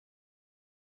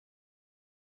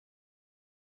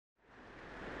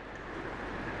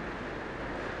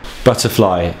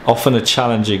Butterfly, often a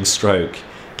challenging stroke,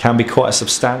 can be quite a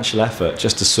substantial effort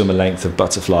just to swim a length of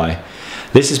butterfly.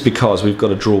 This is because we've got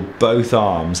to draw both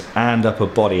arms and upper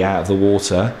body out of the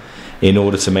water in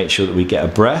order to make sure that we get a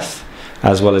breath,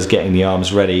 as well as getting the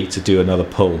arms ready to do another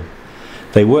pull.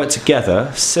 They work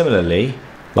together similarly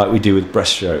like we do with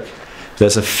breaststroke.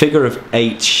 There's a figure of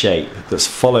 8 shape that's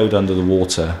followed under the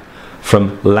water.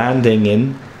 From landing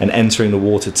in and entering the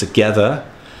water together,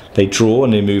 they draw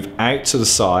and they move out to the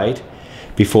side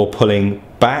before pulling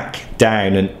back,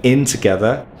 down and in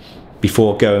together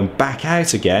before going back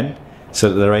out again so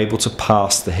that they're able to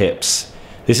pass the hips.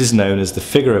 This is known as the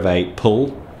figure of 8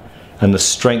 pull and the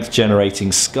strength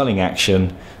generating sculling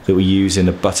action that we use in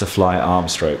a butterfly arm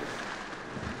stroke.